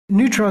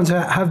Neutrons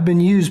have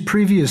been used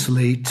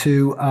previously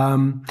to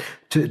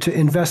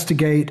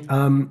investigate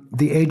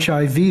the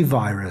HIV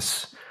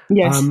virus.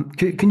 Yes.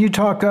 Can you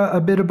talk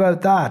a bit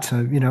about that?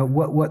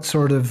 What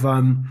sort of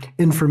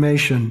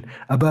information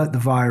about the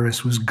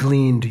virus was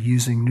gleaned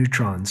using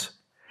neutrons?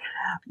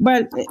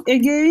 Well,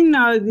 again,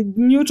 the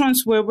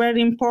neutrons were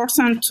very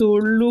important to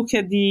look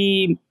at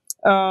the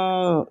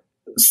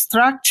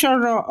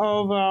structure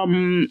of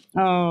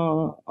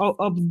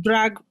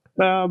drug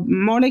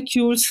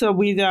molecules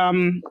with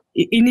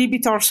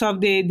inhibitors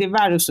of the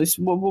viruses.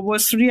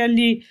 Was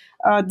really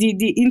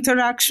the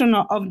interaction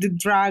of the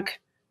drug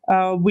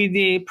with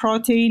the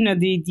protein,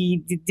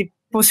 the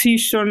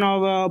position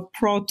of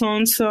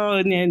protons,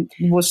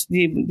 was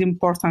the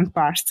important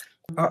part.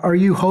 Are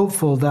you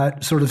hopeful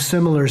that sort of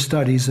similar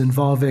studies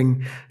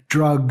involving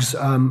drugs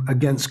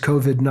against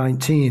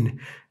COVID-19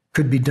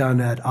 could be done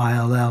at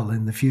ILL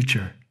in the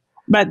future?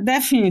 But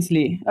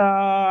definitely.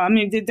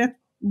 That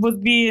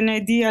would be an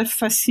ideal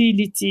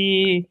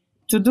facility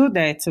to do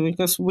that,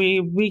 because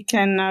we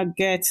can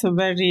get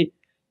very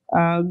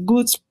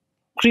good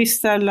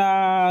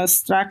crystal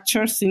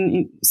structures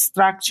in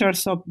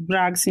structures of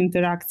drugs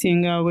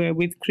interacting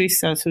with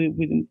crystals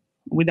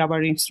with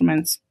our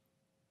instruments.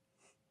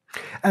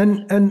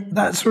 And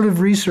that sort of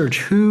research,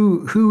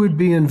 who would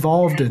be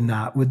involved in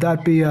that? Would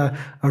that be a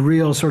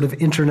real sort of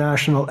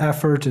international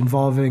effort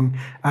involving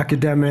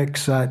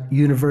academics at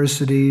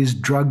universities,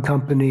 drug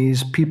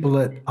companies, people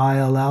at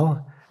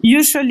ILL?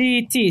 Usually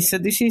it is.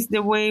 This is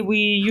the way we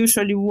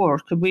usually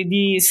work. With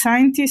the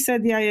scientists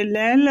at the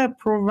ILL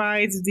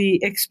provides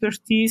the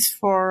expertise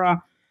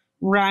for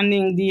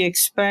running the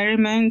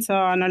experiment,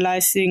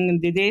 analyzing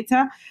the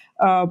data.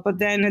 But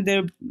then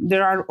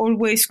there are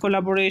always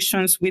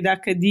collaborations with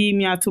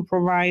academia to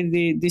provide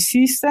the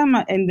system.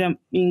 And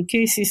in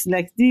cases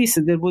like this,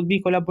 there would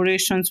be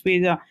collaborations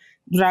with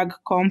drug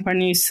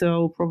companies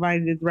who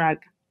provide the drug.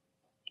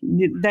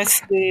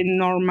 That's the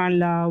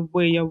normal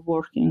way of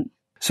working.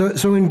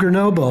 So in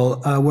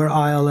Grenoble, where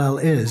ILL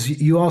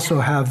is, you also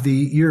have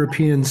the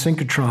European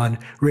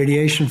synchrotron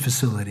radiation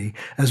facility,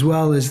 as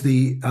well as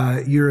the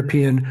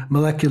European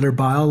Molecular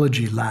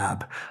Biology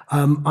Lab.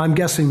 I'm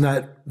guessing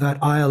that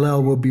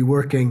ILL will be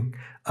working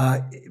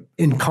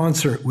in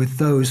concert with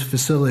those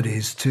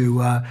facilities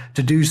to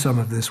do some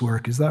of this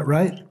work. Is that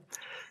right?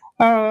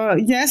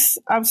 Yes,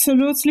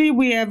 absolutely.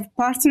 We have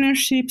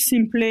partnerships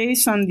in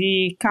place on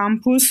the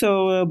campus,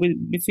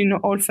 between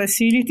all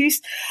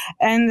facilities.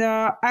 And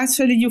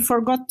actually, you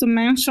forgot to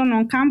mention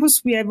on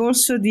campus, we have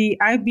also the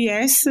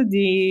IBS,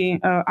 the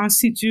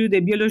Institut de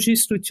Biologie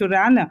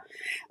Structurale,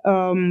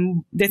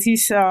 that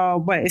is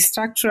a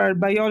structural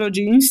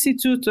biology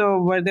institute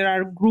where there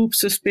are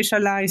groups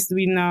specialized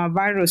in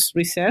virus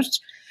research.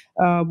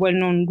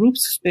 Well-known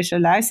groups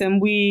specialized,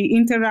 and we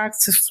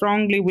interact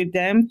strongly with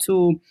them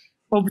to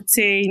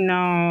obtain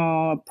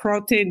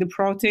the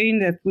protein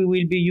that we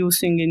will be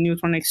using in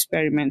neutron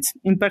experiments.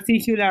 In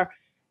particular,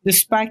 the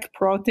spike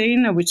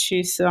protein, which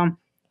is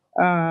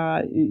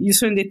you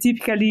saw in the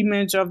typical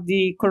image of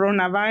the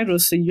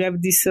coronavirus, you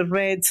have these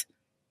red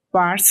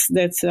parts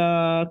that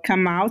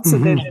come out, so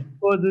that is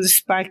called the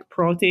spike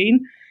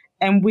protein.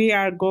 And we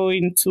are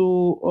going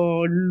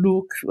to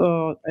look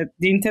at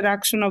the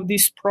interaction of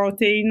this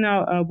protein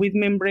with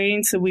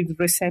membranes, with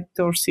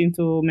receptors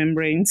into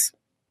membranes.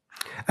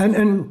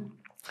 And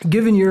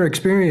given your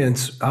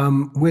experience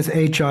with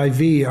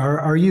HIV,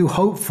 are you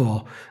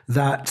hopeful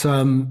that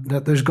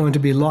that there's going to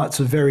be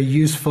lots of very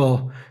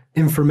useful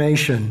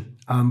information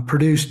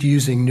produced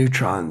using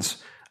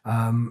neutrons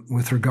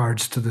with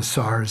regards to the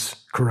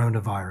SARS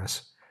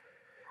coronavirus?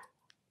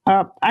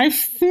 I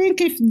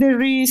think if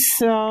there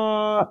is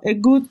a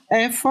good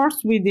effort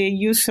with the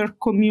user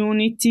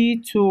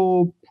community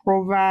to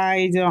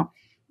provide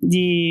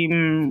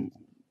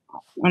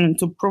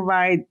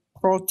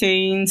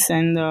proteins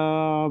and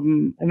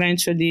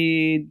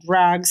eventually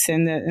drugs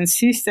and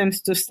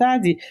systems to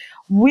study,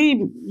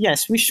 we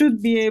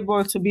should be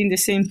able to be in the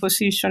same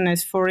position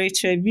as for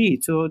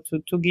HIV to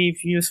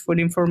give useful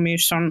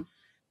information.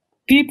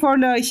 People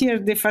here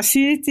at the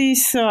facility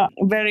is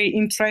very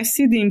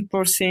interested in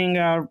pursuing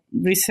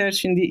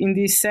research in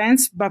this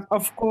sense, but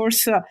of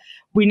course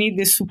we need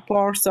the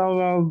support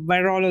of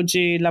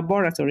virology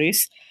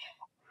laboratories.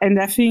 And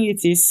I think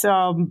it is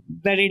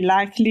very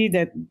likely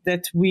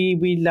that we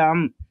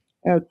will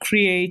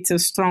create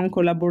strong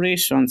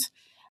collaborations.